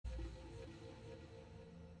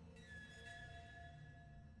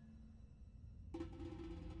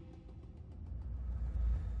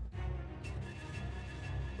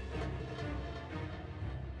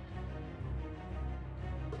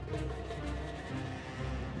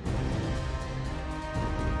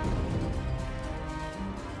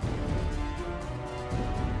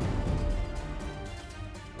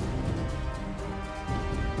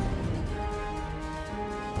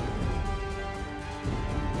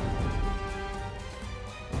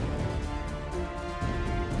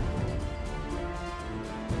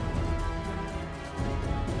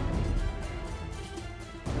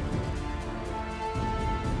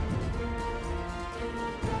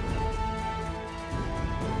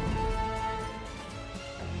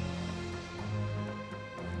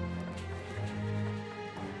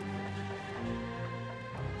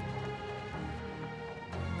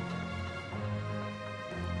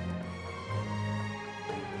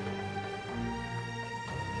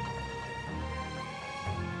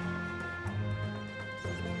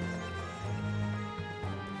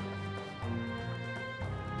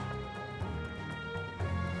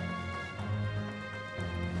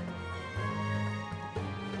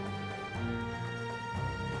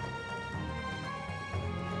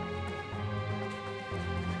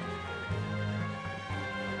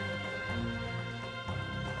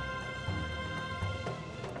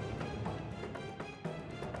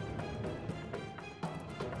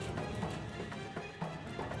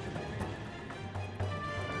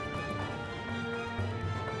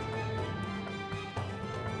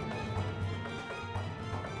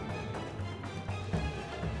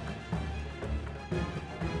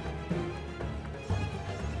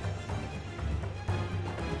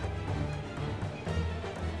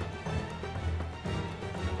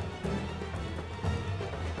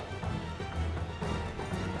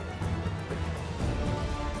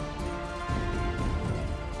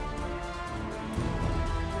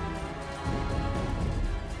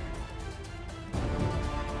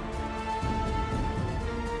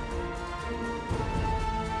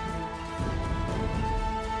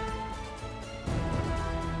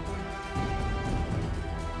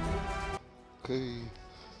Okay,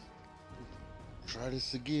 try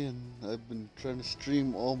this again. I've been trying to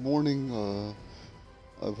stream all morning.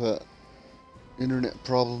 I've had internet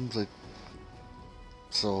problems,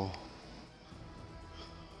 so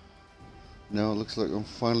now it looks like I'm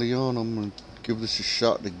finally on. I'm gonna give this a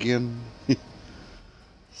shot again.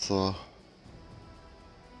 So,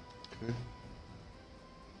 okay.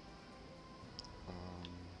 Um,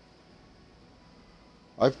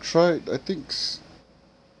 I've tried. I think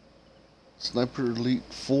Sniper Elite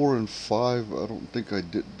 4 and 5. I don't think I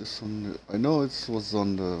did this one. I know it was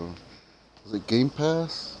on was it Game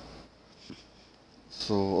Pass?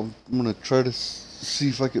 So I'm gonna try to see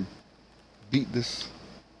if I can beat this.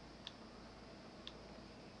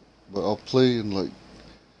 But I'll play in like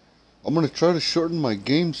I'm gonna try to shorten my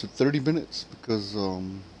games to 30 minutes because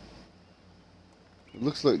it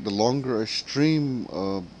looks like the longer I stream,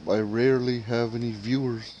 I rarely have any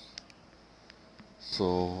viewers.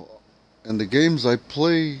 So, and the games I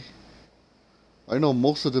play, I know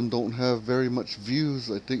most of them don't have very much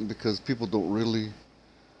views. I think because people don't really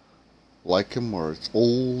like them, or it's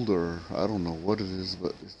old, or I don't know what it is,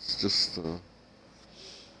 but it's just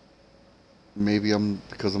maybe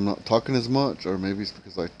because I'm not talking as much, or maybe it's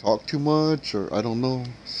because I talk too much, or I don't know.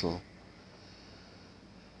 So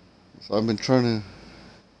I've been trying to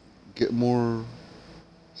get more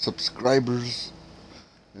subscribers,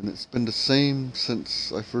 and it's been the same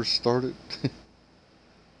since I first started.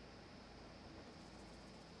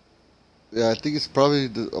 Yeah, I think it's probably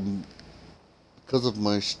because of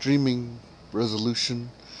my streaming resolution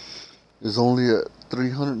is only at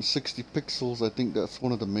 360 pixels. I think that's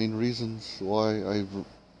one of the main reasons why I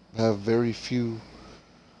have very few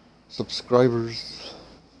subscribers.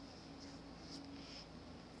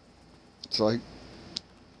 So I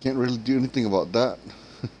can't really do anything about that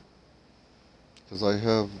because I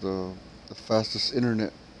have the fastest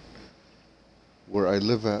internet where I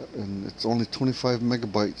live at, and it's only 25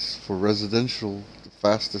 megabytes for residential, the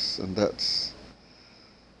fastest, and that's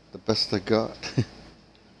the best I got.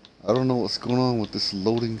 I don't know what's going on with this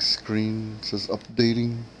loading screen. It says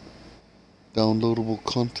updating downloadable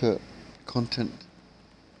content.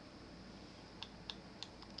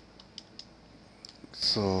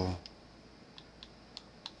 So,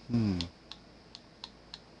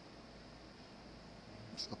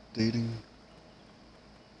 it's updating.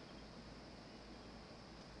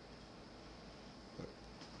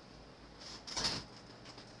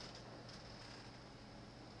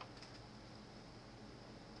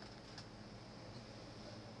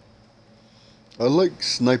 I like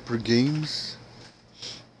sniper games.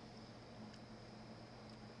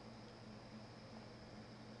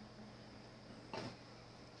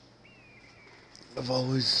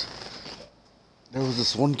 There was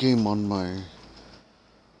this one game on my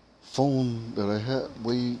phone that I had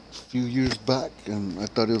way few years back, and I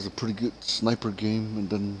thought it was a pretty good sniper game. And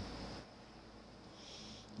then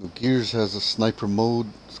Gears has a sniper mode.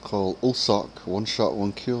 It's called OSOC, one shot,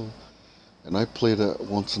 one kill, and I play that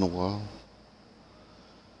once in a while.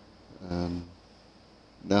 And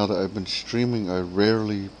now that I've been streaming, I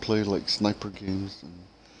rarely play like sniper games. And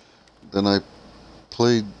then I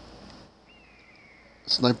played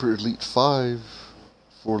Sniper Elite 5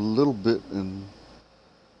 for a little bit, and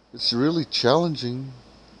it's really challenging.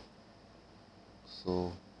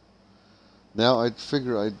 So now I'd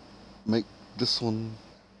figure I'd make this one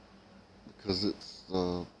because it's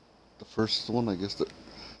the first one, I guess,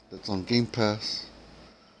 that's on Game Pass.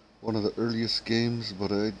 One of the earliest games,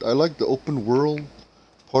 but I like the open world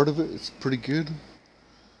part of it. It's pretty good.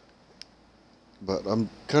 But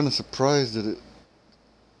I'm kind of surprised that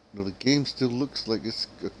the game still looks like it's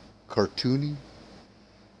cartoony.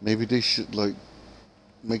 Maybe they should like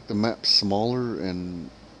make the map smaller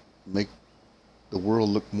and make the world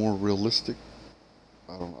look more realistic.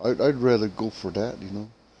 I don't know. I'd rather go for that,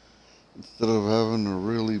 instead of having a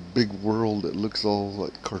really big world that looks all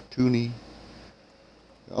like cartoony.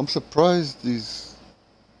 I'm surprised these,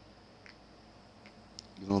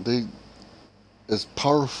 they, as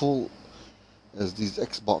powerful as these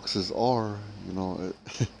Xboxes are,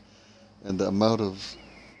 and the amount of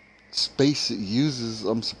space it uses,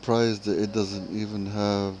 I'm surprised that it doesn't even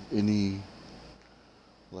have any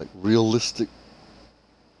like realistic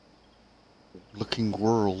looking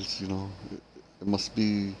worlds, it must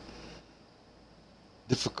be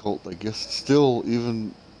difficult, I guess, still,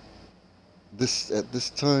 even at this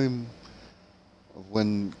time of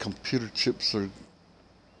when computer chips are,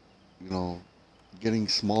 getting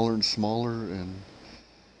smaller and smaller, and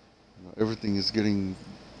everything is getting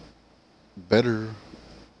better,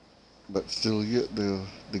 but still yet the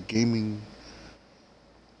gaming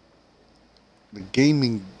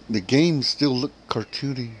the games still look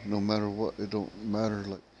cartoony no matter what. It don't matter,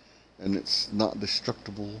 like, and it's not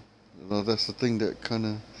destructible. You know, that's the thing that kind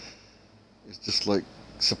of is just like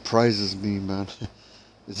surprises me, man.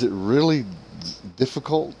 Is it really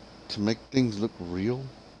difficult to make things look real?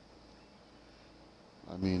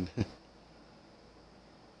 I mean,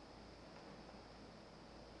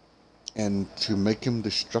 and to make him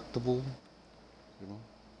destructible, you know.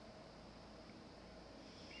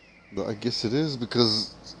 But I guess it is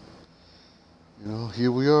because, you know,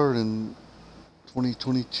 here we are in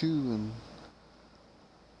 2022 and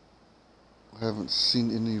I haven't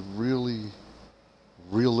seen any really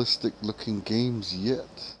realistic looking games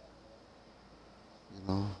yet. You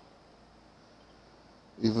know,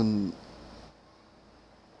 even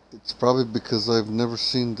it's probably because I've never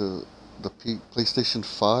seen the PlayStation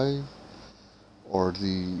 5 or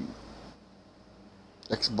the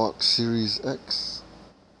Xbox Series X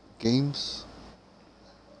games.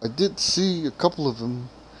 I did see a couple of them,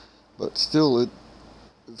 but still it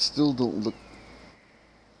still don't look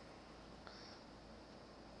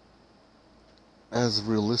as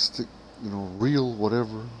realistic, you know, real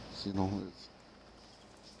whatever, you know.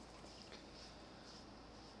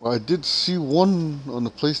 Well, I did see one on the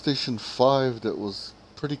PlayStation 5 that was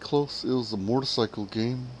pretty close. It was a motorcycle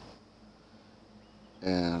game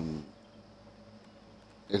and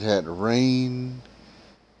it had rain.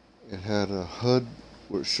 It had a HUD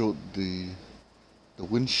where it showed the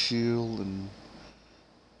windshield and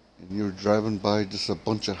you were driving by just a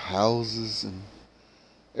bunch of houses and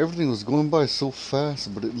everything was going by so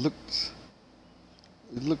fast, but it looked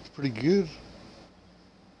pretty good.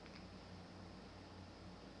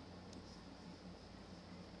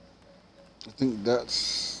 I think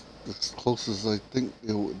that's as close as I think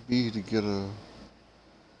it would be to get a.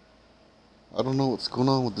 I don't know what's going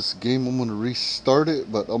on with this game. I'm gonna restart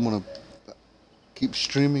it, but I'm gonna keep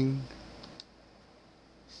streaming.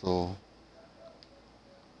 So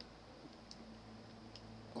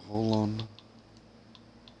hold on.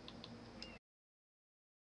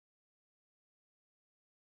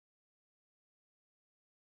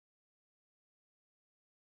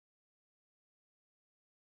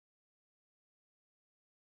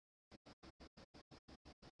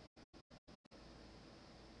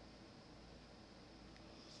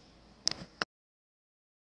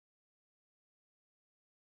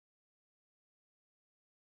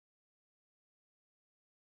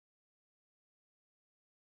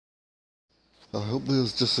 I hope it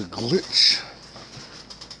was just a glitch.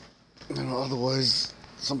 You know, otherwise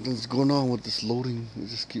something's going on with this loading. It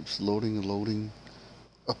just keeps loading and loading,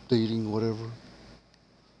 updating, whatever.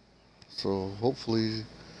 So hopefully,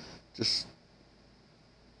 just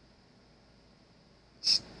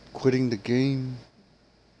quitting the game,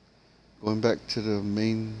 going back to the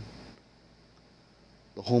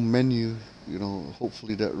home menu. You know,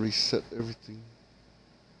 hopefully that reset everything.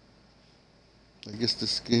 I guess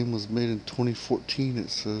this game was made in 2014. It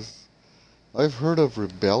says. I've heard of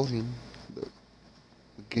Rebellion, the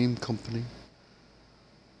game company.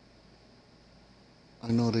 I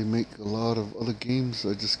know they make a lot of other games.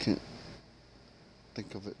 I just can't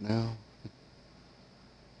think of it now.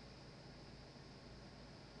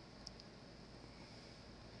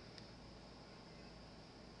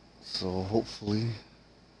 So hopefully,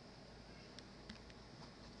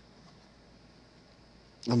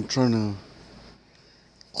 I'm trying to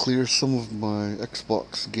clear some of my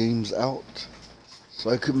Xbox games out so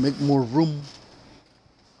I could make more room.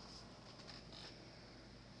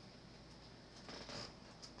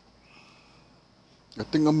 I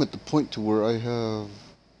think I'm at the point to where I have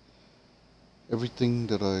everything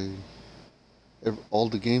that all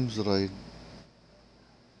the games that I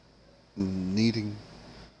needing,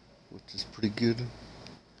 which is pretty good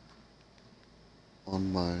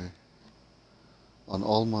on on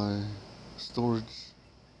all my storage.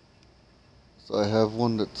 So I have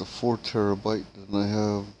one that's a 4 terabyte, and I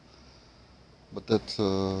have, but that's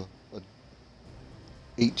a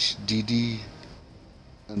HDD,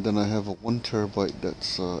 and then I have a 1 terabyte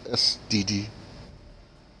that's SDD,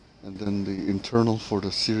 and then the internal for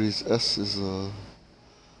the Series S is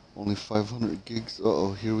only 500 gigs.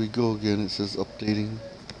 Uh-oh, here we go again. It says updating.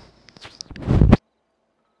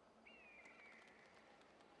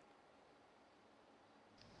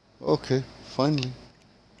 Okay, finally.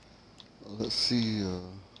 Let's see,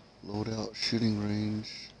 loadout, shooting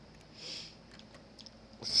range.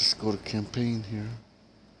 Let's just go to campaign here.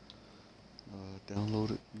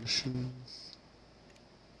 Downloaded missions.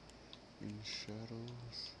 In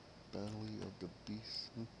shadows. Valley of the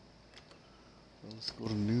Beast. Well, let's go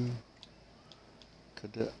to new.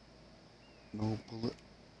 Cadet. No bullet.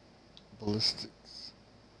 Ballistics.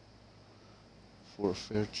 for a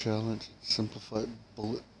fair challenge. Simplified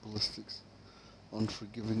bullet ballistics.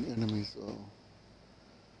 Unforgiving enemies. Oh.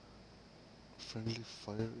 Friendly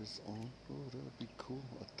fire is on. Oh, that would be cool.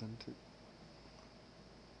 Authentic.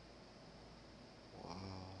 Wow.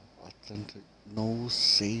 Authentic. No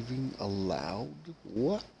saving allowed?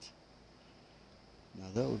 What? Now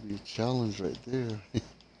that would be a challenge right there.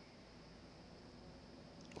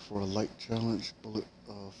 For a light challenge, bullet,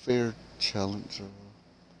 fair challenge.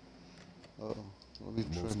 Uh-oh. Let me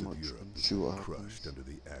try Most Mark of Europe and is see what crushed happens. under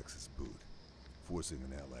the Axis boot, forcing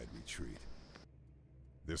an Allied retreat.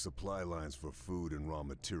 Their supply lines for food and raw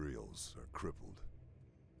materials are crippled.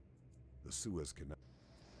 The Suez Canal.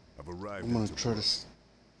 I've arrived I'm gonna into try to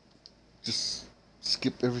just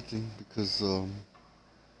skip everything because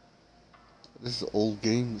this is an old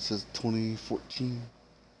game. It says 2014.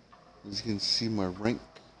 As you can see my rank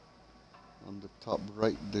on the top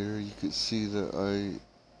right there, you could see that I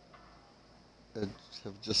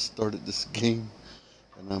have just started this game,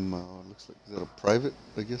 and I'm looks like, is that a private,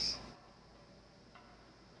 I guess?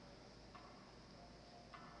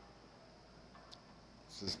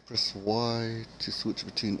 It says press Y to switch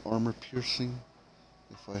between armor piercing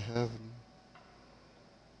if I have any.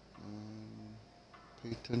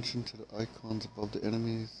 Pay attention to the icons above the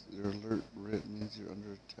enemies. Your alert red means you're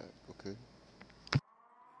under attack. Okay.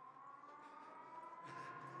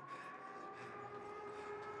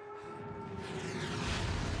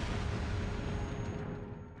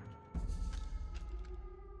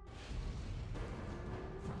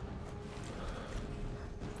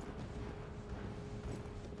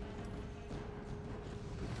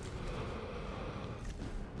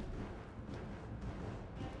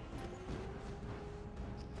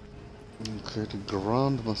 Okay, the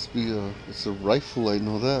Garand must be it's a rifle, I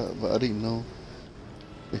know that, but I didn't know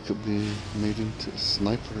it could be made into a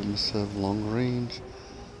sniper. It must have long range.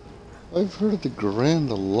 I've heard of the Garand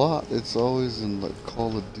a lot. It's always in like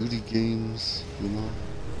Call of Duty games, you know.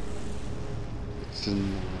 It's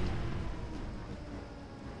in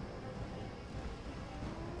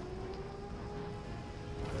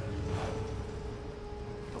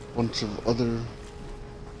a bunch of other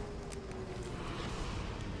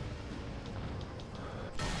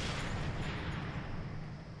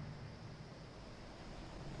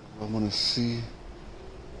I want to see.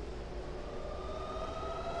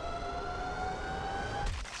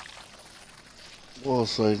 Well,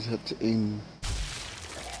 so I had to aim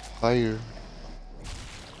higher.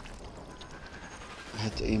 I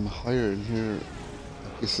had to aim higher in here.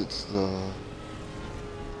 I guess it's the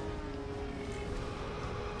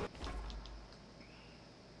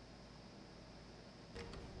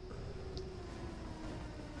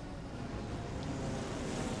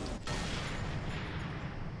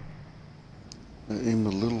I aim a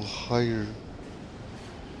little higher.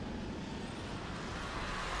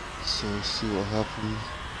 So see what happens.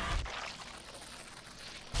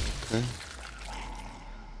 Okay.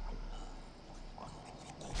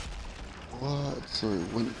 What? So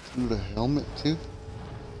it went through the helmet too?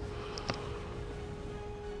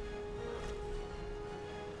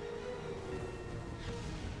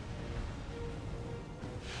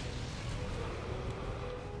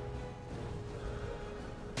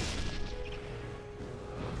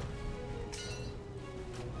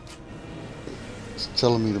 It's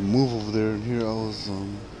telling me to move over there, and here I was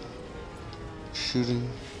shooting.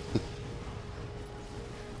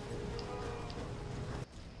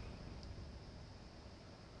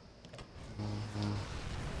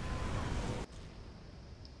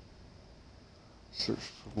 Search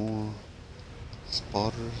for more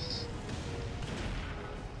spotters.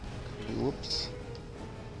 Okay, whoops.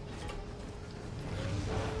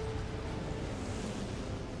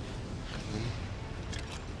 Okay.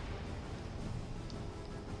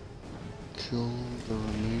 Kill the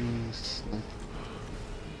remaining sniper.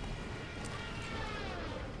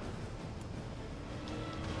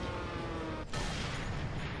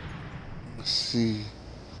 Let's see.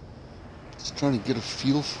 Just trying to get a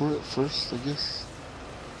feel for it first, I guess.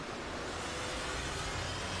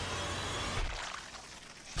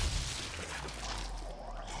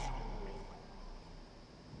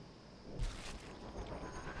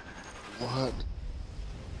 What?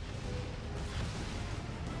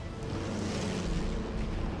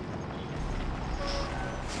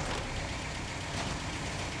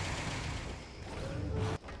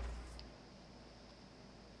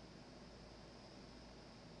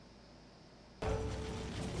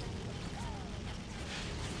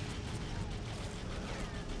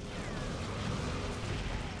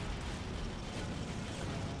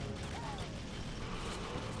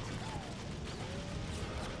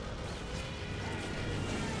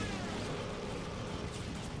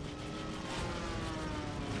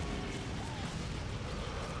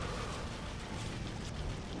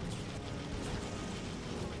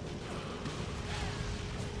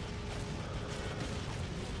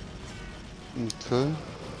 Okay.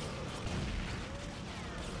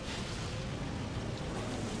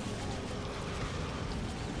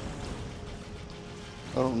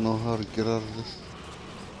 I don't know how to get out of this.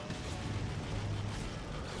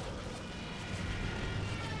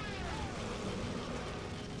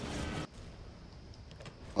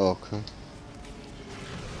 Okay.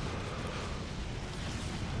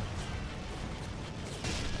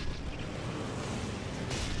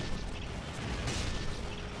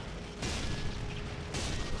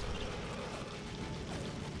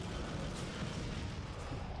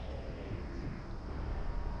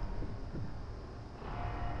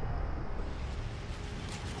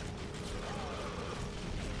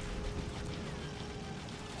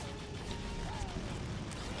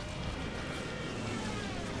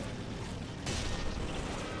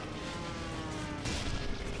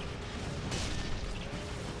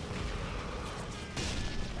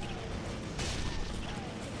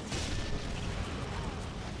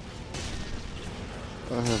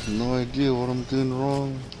 I have no idea what I'm doing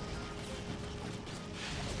wrong.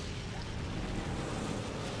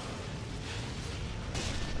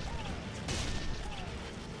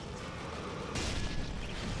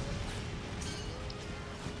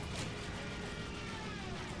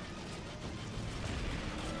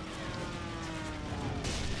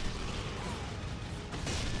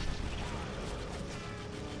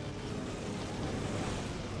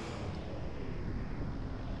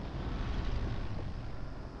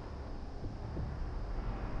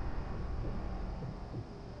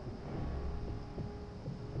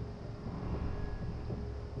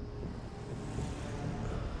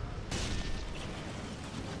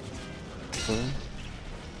 Okay.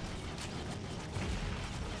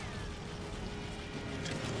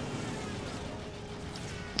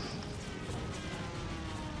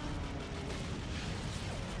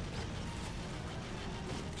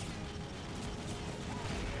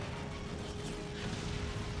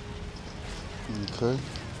 Okay.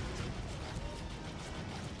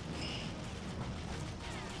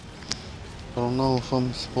 I don't know if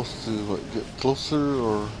I'm supposed to like get closer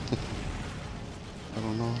or I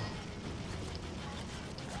don't know.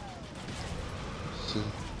 Let's see.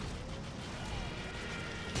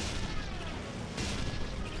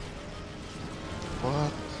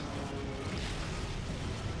 What?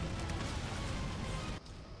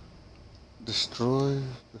 Destroy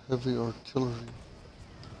the heavy artillery.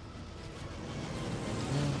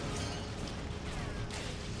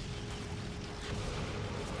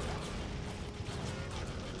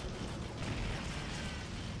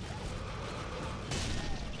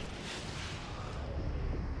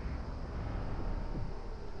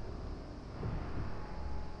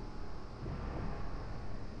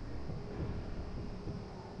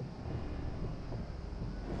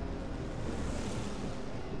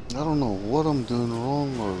 I don't know what I'm doing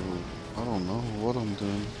wrong, or I don't know what I'm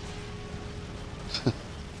doing.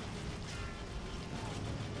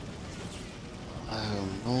 I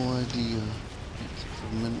have no idea. For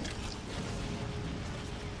a minute.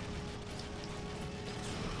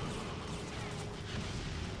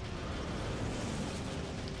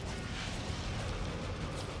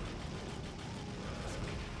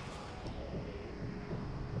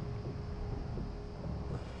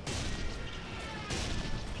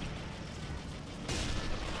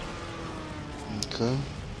 Okay.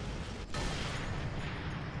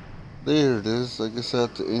 There it is. I guess I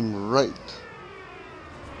have to aim right.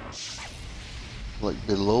 Like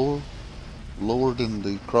below. Lower than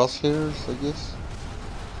the crosshairs, I guess.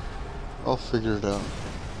 I'll figure it out.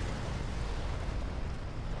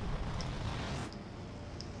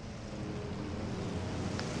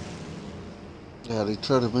 Yeah, they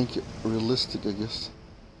try to make it realistic, I guess.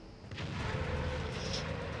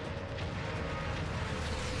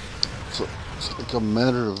 So it's like a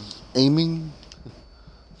matter of aiming.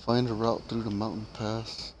 Find a route through the mountain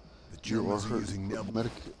pass. The Germans are using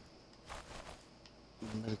medikit.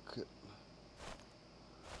 Medikit.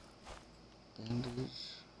 Bandage.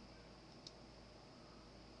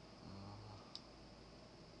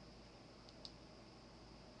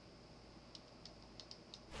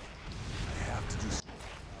 I have to do.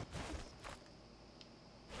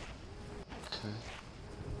 Okay.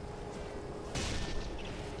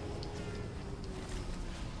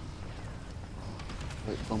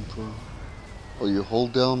 Right bumper. Oh, you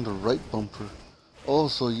hold down the right bumper. Oh,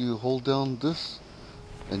 so you hold down this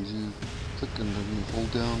and you click and then you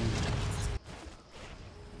hold down.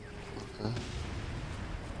 Okay.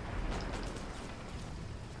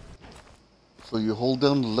 So you hold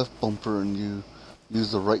down the left bumper and you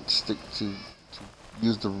use the right stick to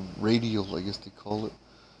use the radial, I guess they call it.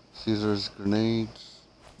 See, there's grenades,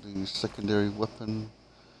 the secondary weapon,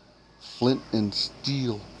 flint and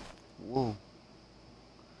steel. Whoa.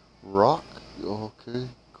 Rock? Okay,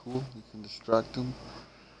 cool. You can distract him.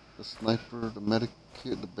 The sniper, the medic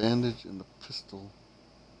kit, the bandage, and the pistol.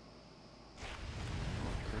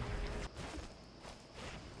 Okay.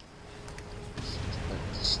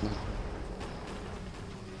 Distract the sniper.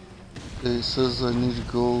 Okay, it says I need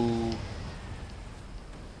to go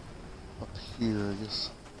up here, I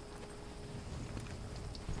guess.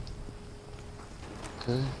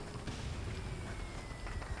 Okay.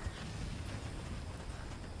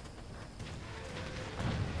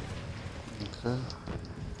 Okay.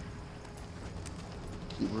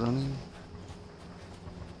 Keep running.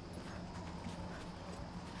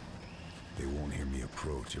 They won't hear me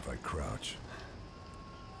approach if I crouch.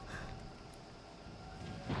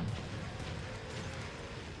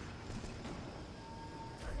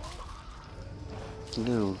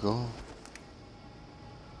 There we go.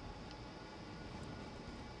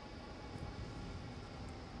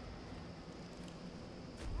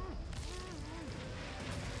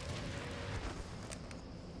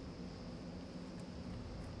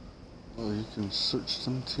 Oh, you can search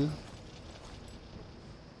them too.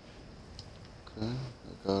 Okay, I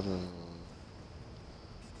got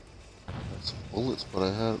some bullets, but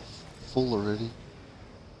I had it full already.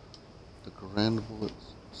 The grand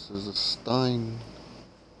bullets. There's a Stein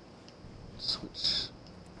switch. Just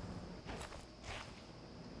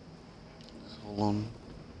hold on.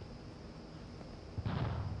 I'll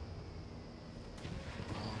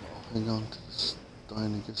hang on to the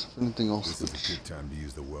Stein, I guess. If anything, I'll This switch. is a good time to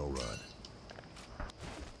use the well rod.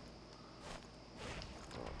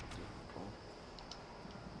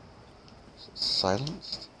 Is it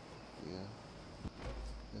silenced? Yeah.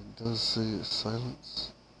 It does say it's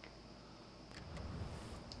silenced.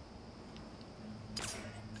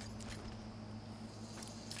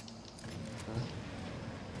 Okay.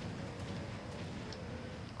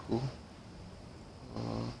 Cool.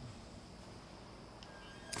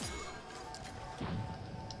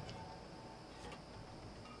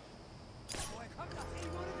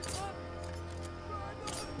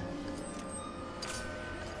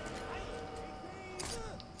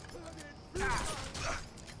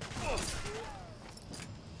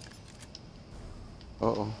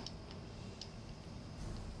 Uh-oh.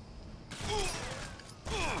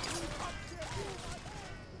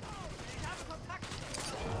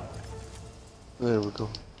 There we go.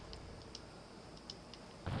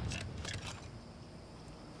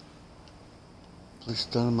 Place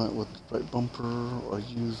dynamite with right bumper, or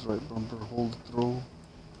use right bumper, hold throw.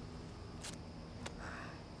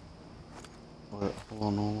 Alright, hold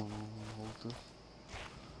on, hold this.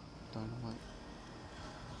 Dynamite.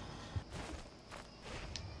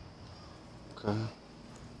 Okay.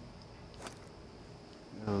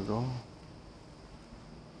 There we go.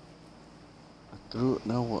 I threw it,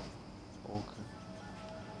 now what? Okay.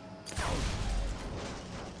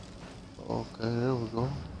 Okay, there we go. I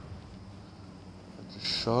just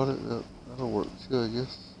shot it, that'll work too, I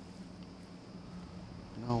guess.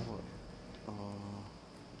 Now what?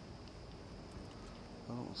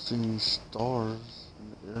 I don't see any stars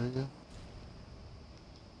in the area.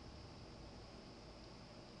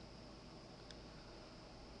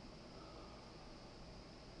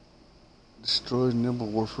 Destroy nimble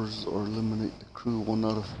warfers or eliminate the crew 1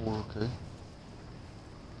 out of 4, okay.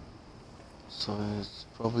 So it's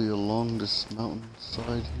probably along this mountain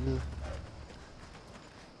side here.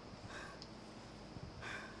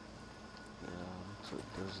 Yeah, looks like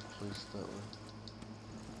there's a place that way.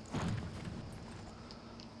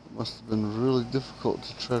 It must have been really difficult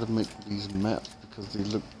to try to make these maps because they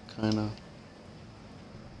look kinda...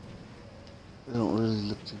 They don't really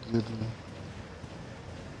look too good.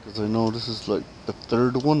 Because I know this is like the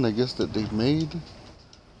 3rd one, I guess, that they've made.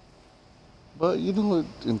 But, you know,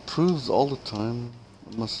 it improves all the time.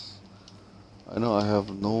 I know I have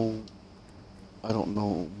I don't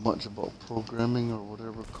know much about programming or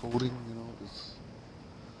whatever, coding, you know,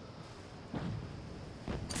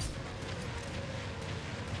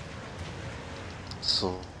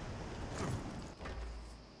 so...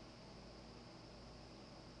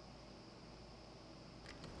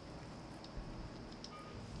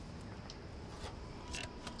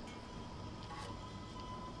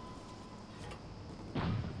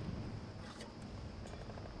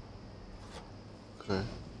 Okay.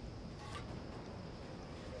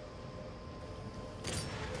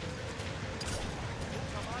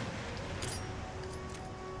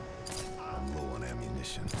 I'm low on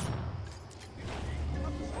ammunition.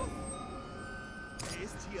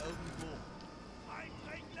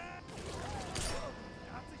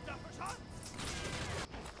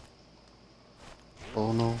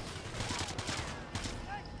 Oh no.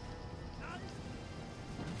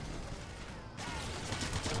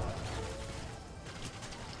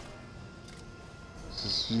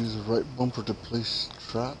 Just use the right bumper to place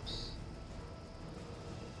traps.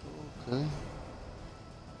 Okay.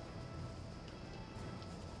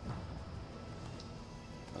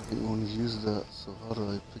 I didn't want to use that, so how do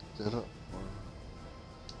I pick that up?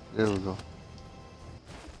 There we go.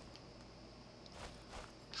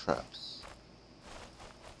 Traps.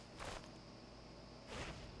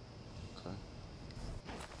 Okay.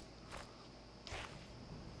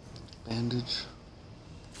 Bandage.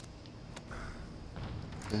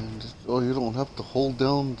 Bandage. Oh, you don't have to hold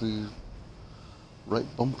down the right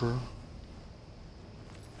bumper.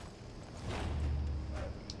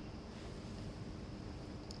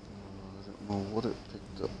 I don't know what it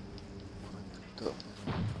picked up. What I picked up.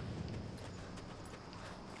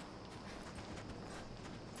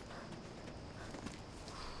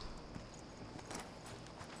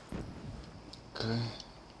 Okay.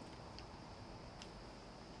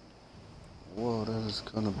 Whoa, that is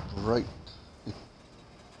kind of bright.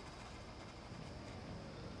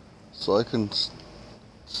 So I can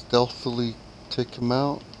stealthily take him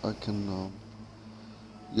out. I can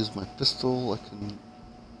use my pistol. I can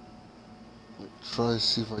try to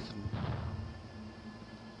see if I can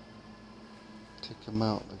take him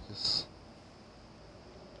out, I guess.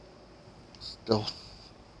 Stealth.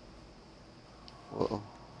 Uh-oh.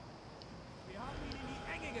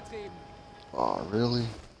 Oh, really?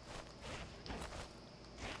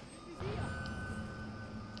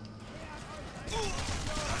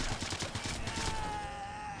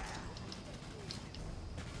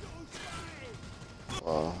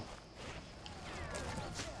 Wow.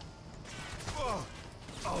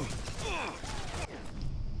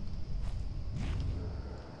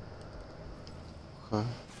 Okay.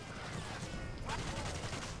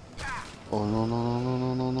 Oh, no, no, no, no,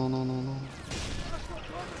 no, no, no, no, no, no.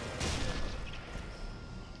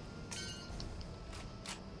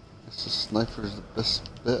 Guess the sniper is the best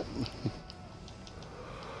bet.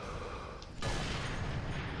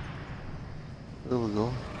 There we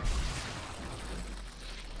go.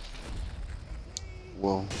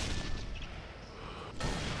 Whoa.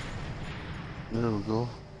 There we go.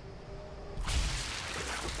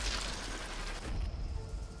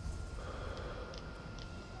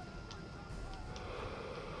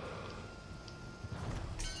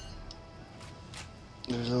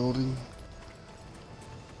 Reloading.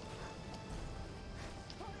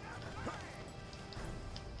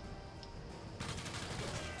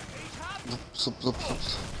 Oops, oops, oops,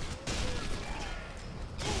 oops.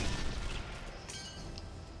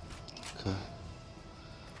 Okay.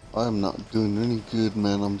 I am not doing any good,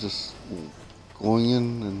 man. I'm just going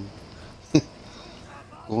in and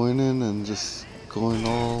going in and just going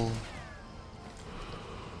all.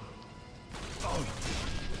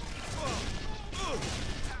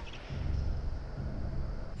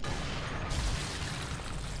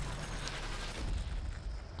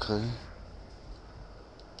 Okay.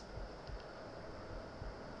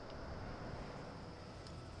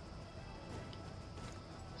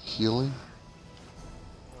 Healing.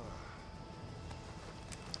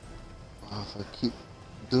 If I keep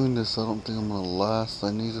doing this, I don't think I'm gonna last.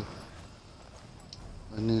 I need to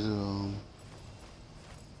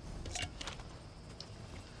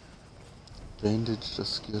bandage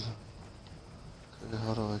just good. Okay,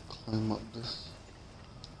 how do I climb up this?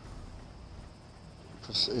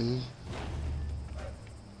 Press A.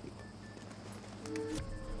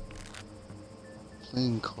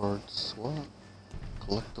 Playing cards. What?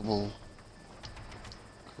 Collectible.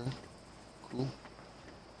 Okay, cool.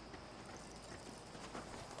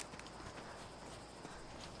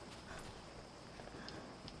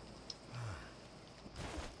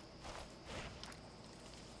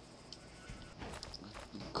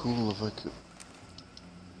 It'd be cool if I could.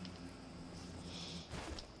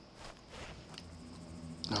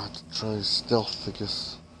 I have to try stealth, I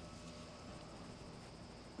guess.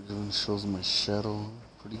 It even shows my shadow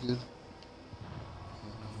pretty good.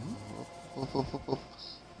 Up, up, up, up.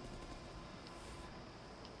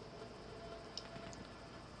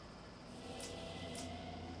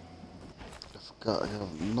 I forgot I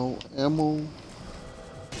have no ammo.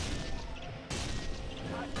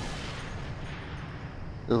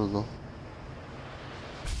 There we go.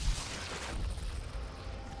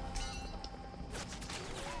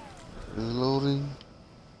 Reloading.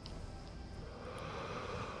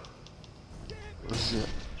 Where's it?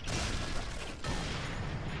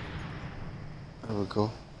 There we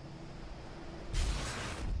go.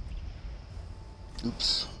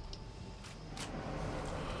 Oops.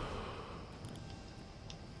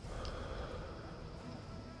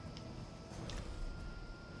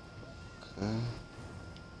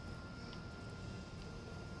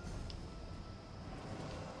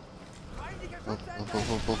 Up.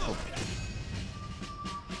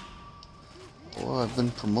 Oh, I've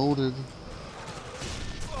been promoted.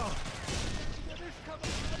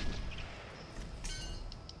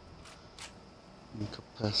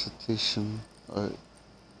 Incapacitation. Alright.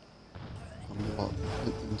 Unlock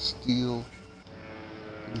hit and steel.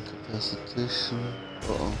 Incapacitation.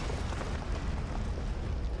 Uh-oh.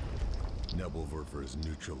 Nebelwerfer is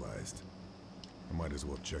neutralized. I might as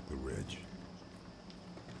well check the ridge.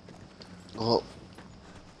 Oh.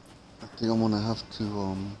 I think I'm gonna have to,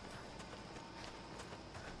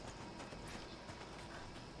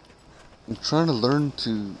 I'm trying to learn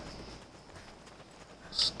to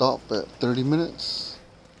stop at 30 minutes.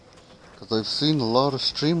 Because I've seen a lot of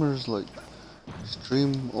streamers, like,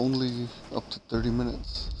 stream only up to 30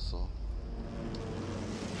 minutes.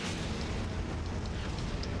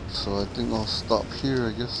 So I think I'll stop here,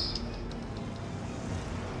 I guess.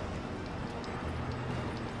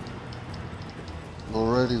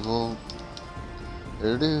 Alrighty, well,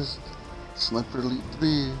 there it is. Sniper Elite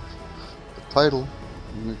 3, the title.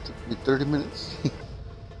 It took me 30 minutes.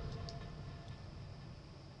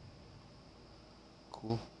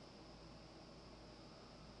 Cool.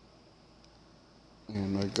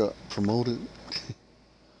 And I got promoted.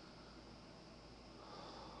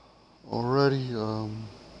 Alrighty,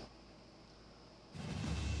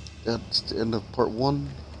 that's the end of part 1.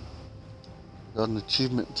 Got an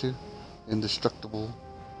achievement too. Indestructible.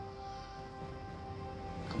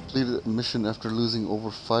 Completed a mission after losing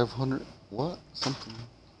over 500. What? Something.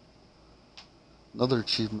 Another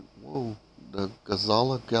achievement. Whoa. The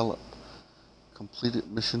Gazala Gallop. Completed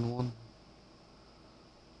mission 1.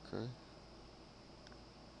 Okay.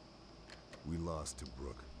 We lost to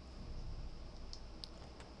Brook.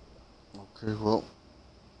 Okay, well,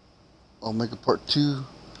 I'll make a part 2.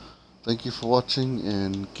 Thank you for watching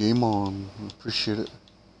and game on. Appreciate it.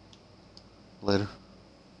 Later.